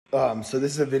So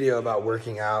this is a video about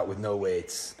working out with no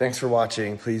weights. Thanks for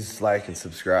watching. Please like and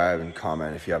subscribe and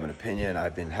comment if you have an opinion.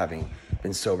 I've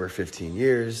been sober 15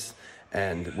 years,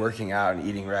 and working out and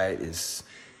eating right is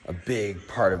a big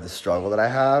part of the struggle that I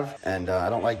have. And I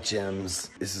don't like gyms.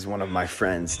 This is one of my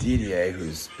friends, Didier,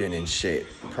 who's been in shape,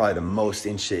 probably the most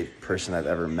in shape person I've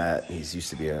ever met. He's used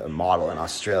to be a model in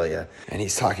Australia, and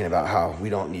he's talking about how we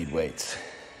don't need weights.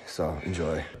 So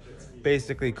enjoy.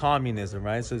 Basically communism,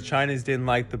 right? So the Chinese didn't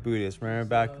like the Buddhists. Remember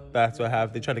back to what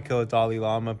happened? They tried to kill the Dalai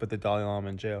Lama, put the Dalai Lama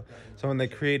in jail. So when they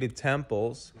created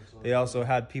temples, they also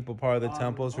had people part of the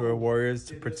temples who were warriors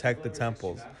to protect the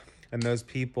temples. And those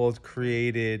people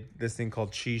created this thing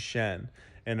called Qi Shen.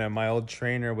 And my old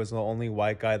trainer was the only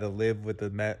white guy that lived with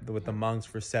the monks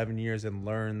for 7 years and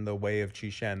learned the way of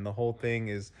Qi Shen. The whole thing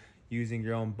is using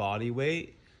your own body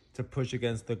weight to push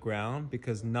against the ground,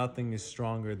 because nothing is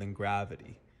stronger than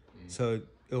gravity. So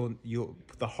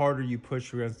the harder you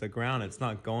push against the ground, it's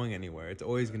not going anywhere. It's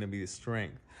always going to be the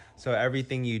strength. So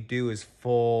everything you do is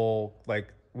full,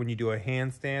 like when you do a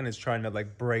handstand, is trying to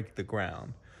like break the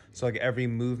ground. So like every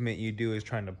movement you do is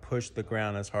trying to push the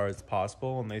ground as hard as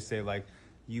possible. And they say like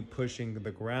you pushing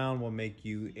the ground will make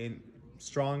you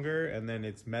stronger. And then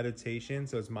it's meditation.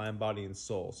 So it's mind, body, and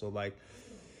soul. So like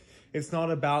it's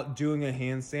not about doing a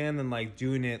handstand and like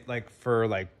doing it like for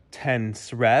like 10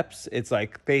 reps. It's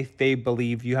like they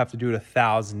believe you have to do it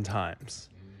 1,000 times,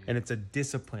 and it's a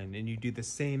discipline, and you do the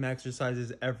same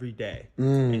exercises every day,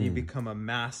 and you become a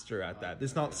master at that.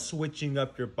 It's not switching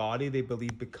up your body. They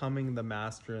believe becoming the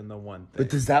master in the one thing. But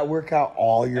does that work out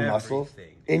all your muscles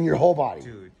in your whole body?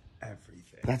 Dude,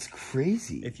 everything. That's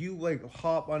crazy. If you like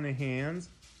hop on your hands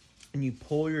and you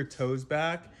pull your toes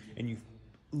back and you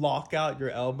lock out your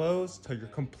elbows till you're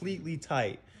completely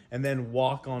tight, and then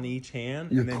walk on each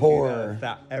hand. Your and then core.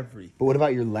 that everything. But what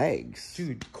about your legs?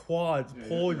 Dude, quads.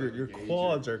 Pull your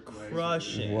quads are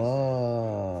crushing.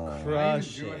 Whoa.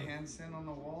 Crushing. Can you do a handstand on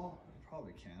the wall? You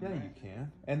probably can. Yeah, right? you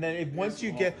can. And then once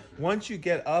you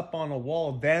get up on a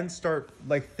wall, then start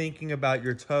like thinking about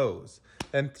your toes.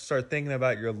 Then start thinking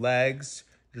about your legs,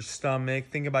 your stomach.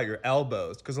 Think about your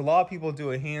elbows, because a lot of people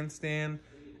do a handstand.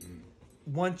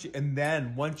 Once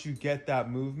you get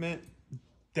that movement,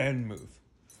 then move.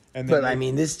 And then But I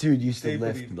mean, this dude used to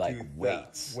lift believe, like dude,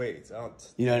 weights. Weights.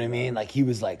 You know what I mean? Like he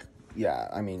was like, yeah,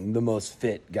 I mean, the most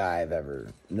fit guy I've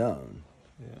ever known.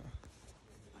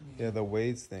 Yeah, the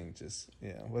weights thing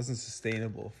wasn't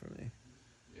sustainable for me.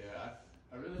 Yeah,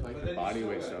 I really like the body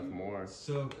weight stuff more.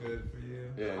 So good for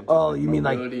you. Yeah. Oh, you mean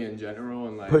like mobility in general,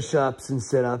 and like push-ups and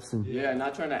sit-ups and yeah,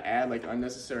 not trying to add like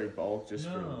unnecessary bulk just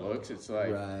for looks. It's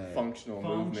like functional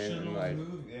movement and like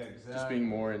just being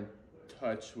more in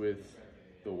touch with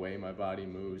the way my body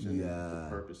moves and the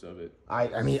purpose of it.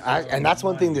 And that's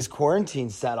one thing this quarantine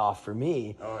set off for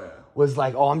me. Oh yeah. Was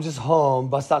like, oh, I'm just home,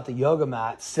 bust out the yoga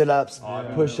mat, sit-ups,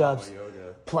 push-ups,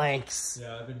 planks.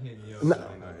 Yeah, I've been hitting yoga.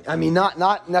 I mean,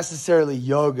 not necessarily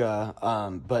yoga,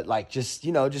 but like just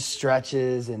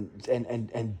stretches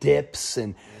and dips,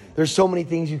 and there's so many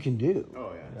things you can do.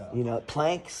 Oh yeah. You know,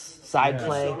 planks, side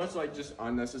plank. So much like just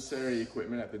unnecessary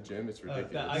equipment at the gym. It's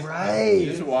ridiculous. Right. You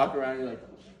just walk around, you're like,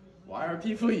 why are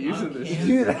people using this?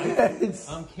 Dude,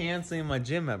 I'm canceling my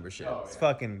gym membership. It's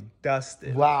fucking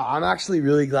dusted. Wow, I'm actually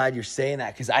really glad you're saying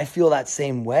that, because I feel that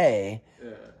same way.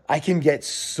 Yeah. I can get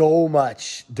so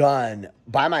much done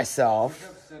by myself.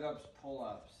 Push-ups, sit-ups,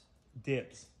 pull-ups,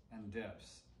 Dips. and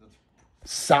dips.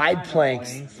 Side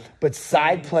planks, but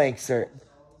side planks are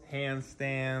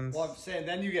Handstands. Well, I'm saying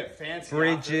then you get fancy.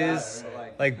 Bridges. After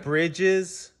that, Like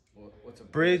bridges. what's a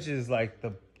Bridge is like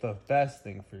the best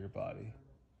thing for your body.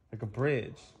 Like a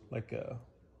bridge. Like a,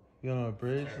 you know what a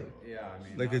bridge? Yeah, I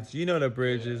mean. Like you know what a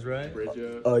bridge is, right? Bridge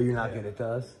up. Oh, you're not good at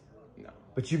those? No.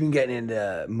 But you've been getting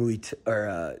into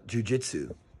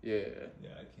jiu-jitsu. Yeah. Yeah,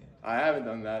 I can't. I haven't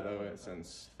done that though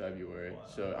since February,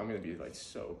 so I'm gonna be like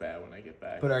so bad when I get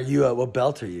back. But are you, what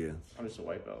belt are you? I'm just a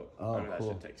white belt. Oh, I mean, cool.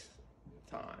 that shit takes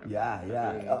time. Yeah. I've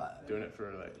been doing it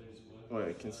for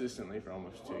like consistently for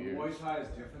almost 2 years. Muay Thai is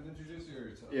different than Jiu-Jitsu,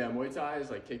 or Yeah, Muay Thai is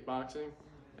like kickboxing,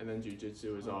 and then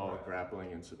Jiu-Jitsu is all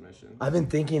grappling and submission. I've been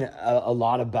thinking a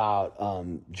lot about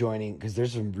joining, because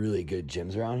there's some really good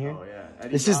gyms around here. Oh yeah.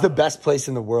 This is the best place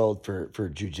in the world for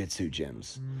jiu-jitsu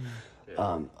gyms.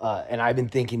 And I've been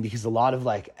thinking, because a lot of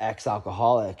like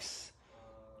ex-alcoholics,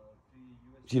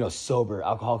 sober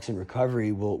alcoholics in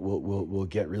recovery will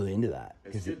get really into that.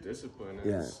 It's good discipline.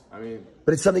 Yeah. I mean,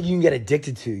 but it's something you can get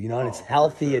addicted to, and it's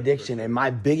healthy addiction. And my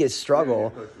biggest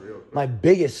struggle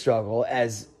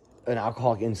as an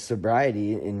alcoholic in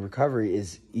sobriety, in recovery,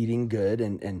 is eating good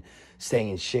and staying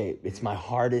in shape. It's my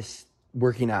hardest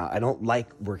working out. I don't like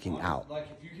working out. Like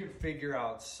if you can figure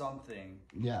out something,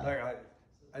 Yeah. like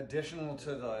additional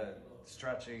to the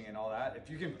stretching and all that, if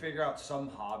you can figure out some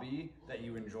hobby that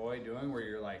you enjoy doing where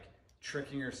you're like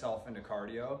tricking yourself into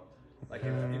cardio, like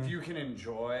if you can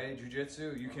enjoy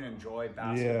jujitsu, you can enjoy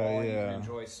basketball, you can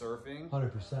enjoy surfing.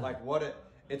 100%. Like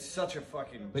it's such a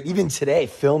fucking. But even today,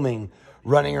 filming,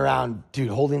 running around, dude,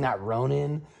 holding that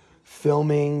Ronin,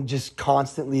 filming, just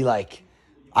constantly like,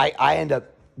 I end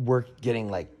up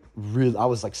getting like real. I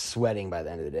was like sweating by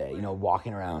the end of the day, you know,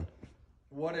 walking around.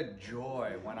 What a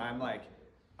joy when I'm like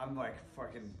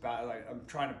fucking like I'm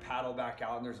trying to paddle back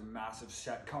out and there's a massive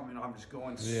set coming. I'm just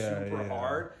going super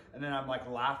hard, and then I'm like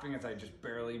laughing as I just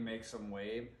barely make some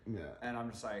wave. Yeah. And I'm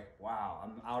just like, wow,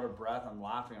 I'm out of breath. I'm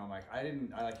laughing. I'm like, I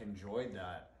like enjoyed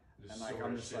that. Just and like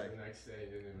I'm just like the next day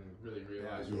you didn't really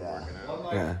realize you were working out. Well,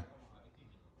 like,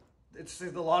 it's a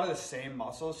lot of the same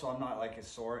muscles, so I'm not like as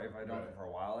sore if I don't for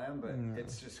a while I am, but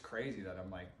it's just crazy that I'm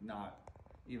like not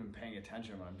even paying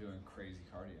attention when I'm doing crazy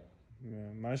cardio.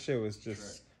 Yeah, my shit was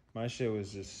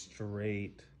just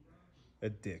straight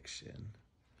addiction.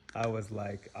 I was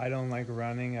like, I don't like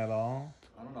running at all.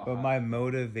 I don't know. But my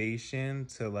motivation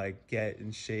to like get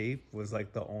in shape was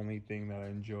like the only thing that I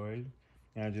enjoyed.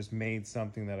 And I just made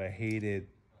something that I hated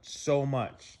so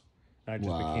much. And I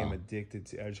just became addicted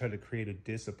to it. I tried to create a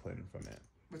discipline from it.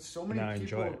 But so many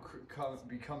people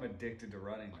become addicted to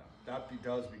running though. That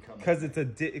does become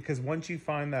because once you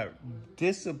find that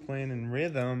discipline and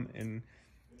rhythm and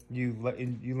you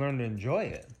learn to enjoy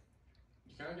it.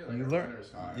 You kind of get like a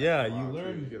runner's high. Yeah, you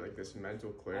learn. You get like this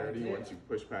mental clarity once you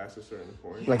push past a certain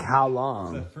point. Like how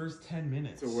long? The first 10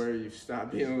 minutes. To where you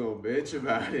stop being a little bitch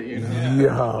about it, you know?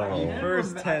 Yo.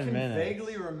 First 10 minutes. I can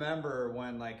vaguely remember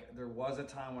when like there was a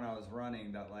time when I was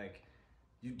running that like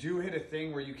you do hit a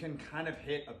thing where you can kind of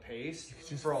hit a pace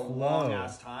for a long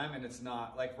ass time, and it's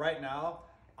not like right now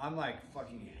I'm like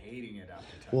fucking hating it after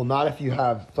 10 Well, not if you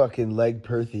have fucking leg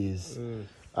perthes.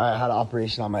 I had an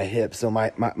operation on my hip, so my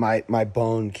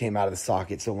bone came out of the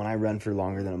socket. So when I run for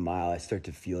longer than a mile, I start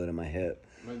to feel it in my hip.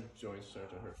 My joints start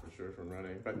to hurt for sure from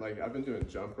running. But like I've been doing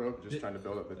jump rope, just trying to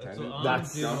build up the tendon.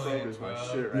 That's jump rope is my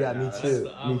shit right now. me too.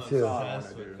 Me too.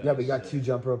 Yeah, we got 2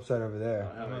 jump ropes right over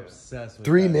there. I'm obsessed with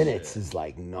 3 minutes is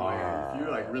like no. If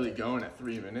you're like really going at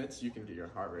 3 minutes, you can get your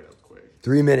heart rate up quick.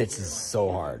 3 minutes is so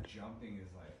hard. Jumping is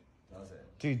like does it.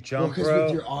 Dude, jump Because rope.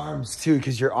 with your arms too,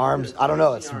 because your arms, I don't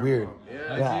know, it's weird.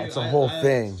 Yeah, it's a whole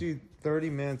thing. Dude, 30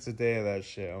 minutes a day of that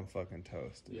shit, I'm fucking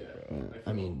toasted, bro.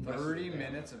 I mean, 30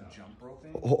 minutes of jump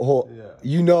roping?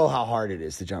 you know how hard it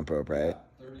is to jump rope, right?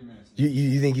 30 minutes.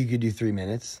 You think you could do 3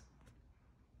 minutes?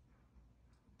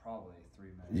 Probably 3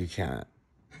 minutes. You can't.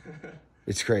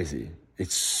 It's crazy.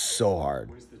 It's so hard.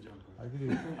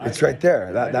 It's right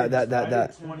there.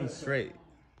 That 20 straight.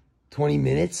 20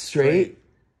 minutes straight?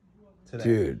 Today.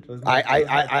 Dude,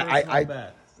 I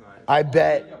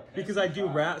bet. Because I do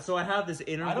round, so I have this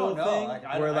interval thing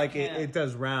where like it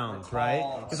does rounds, right?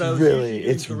 Really,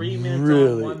 it's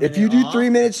really. If you do 3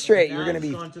 minutes straight, you're gonna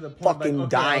be fucking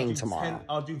dying tomorrow.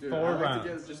 I'll do 4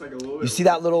 rounds. You see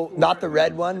that little, not the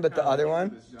red one, but the other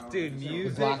one? Dude,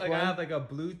 music, like I have like a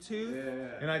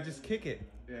Bluetooth, and I just kick it.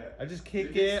 I just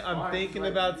kick it. I'm thinking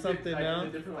about something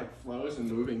else. Different like flows and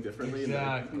moving differently. And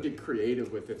you can get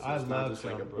creative with it. So it's not just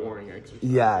like a boring exercise.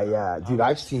 Yeah. Dude,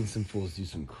 I've seen some fools do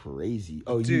some crazy.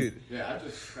 Oh, dude. Yeah, I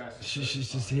just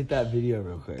just hit that video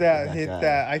real quick.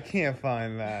 That. I can't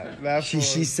find that.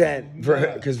 She sent,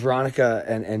 because Veronica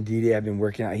and Didier have been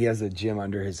working out. He has a gym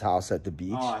under his house at the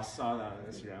beach. Oh, I saw that on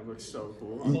Instagram. It looks so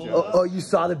cool. Oh, you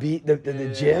saw the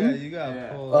gym? Yeah, you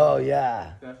got pull. Oh,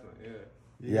 yeah. Definitely,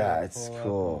 Yeah, it's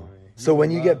cool. So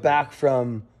when you get back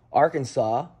from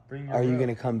Arkansas, are you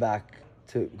gonna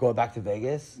go back to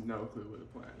Vegas? No clue what the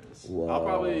plan is. Whoa. I'll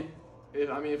probably,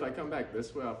 if I come back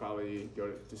this way, I'll probably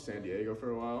go to San Diego for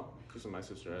a while because my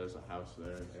sister has a house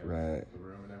there, right? The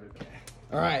room and everything.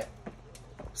 All right.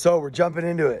 So we're jumping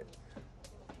into it.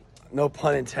 No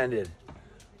pun intended.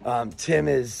 Tim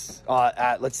is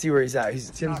at. Let's see where he's at. I'm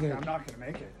not gonna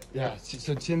make it. Yeah.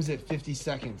 So Tim's at 50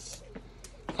 seconds.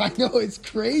 I know, it's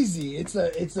crazy. It's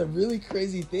a really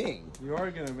crazy thing. You are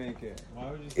gonna make it.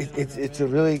 Why would you? It's a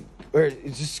really. Or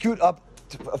just scoot up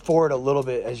forward a little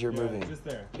bit as you're moving. Just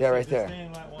there. Yeah, right there. Stay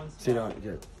in that one spot. So you don't.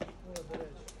 Good.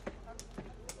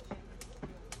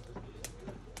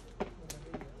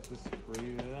 Just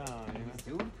breathe it out. You know? He's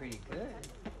doing pretty good.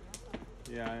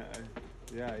 Yeah,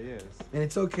 yeah, he is. And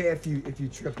it's okay if you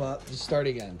trip up. Just start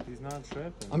again. He's not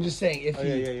tripping. I'm just saying if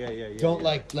you don't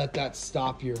like let that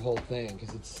stop your whole thing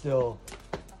because it's still.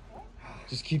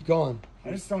 Just keep going.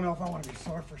 I just don't know if I want to be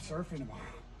sore for surfing tomorrow.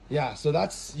 Yeah, so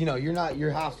that's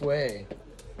you're halfway.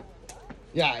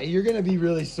 Yeah, you're gonna be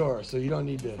really sore, so you don't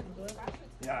need to.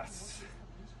 Yes.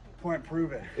 Point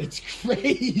proven. It's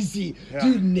crazy. Yeah.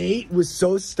 Dude, Nate was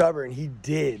so stubborn, he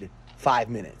did 5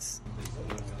 minutes.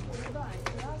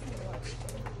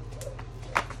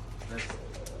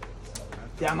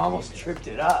 Damn, I almost tripped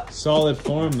it up. Solid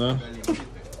form, though.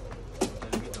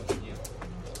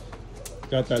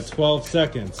 Got that 12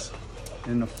 seconds.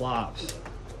 In the flops.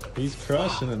 He's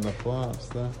crushing in the flops,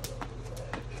 though.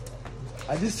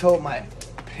 I just hope my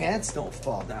pants don't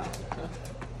fall down.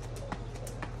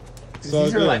 So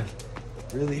these good. are like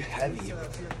really heavy. You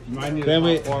might need Then to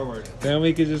we- pop forward. Then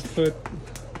we could just put...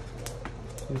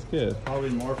 He's good. Probably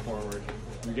more forward.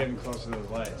 You're getting close to those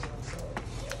legs.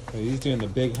 Oh, he's doing the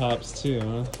big hops, too,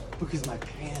 huh? Because my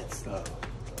pants, though.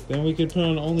 Then we could put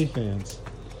on OnlyFans.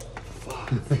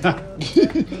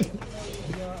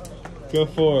 Go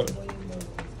for it.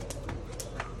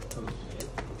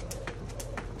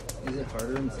 Is it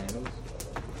harder in sandals?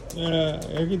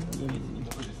 I could...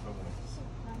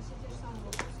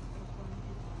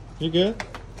 You good?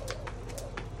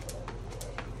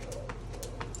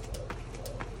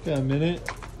 Got a minute?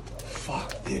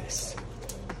 Fuck this.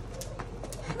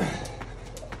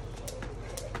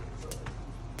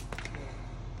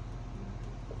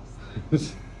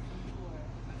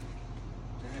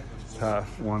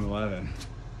 Tough. 111.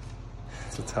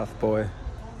 It's a tough boy.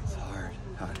 It's hard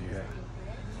out here.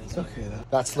 It's okay, though.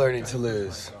 That's learning to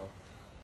lose.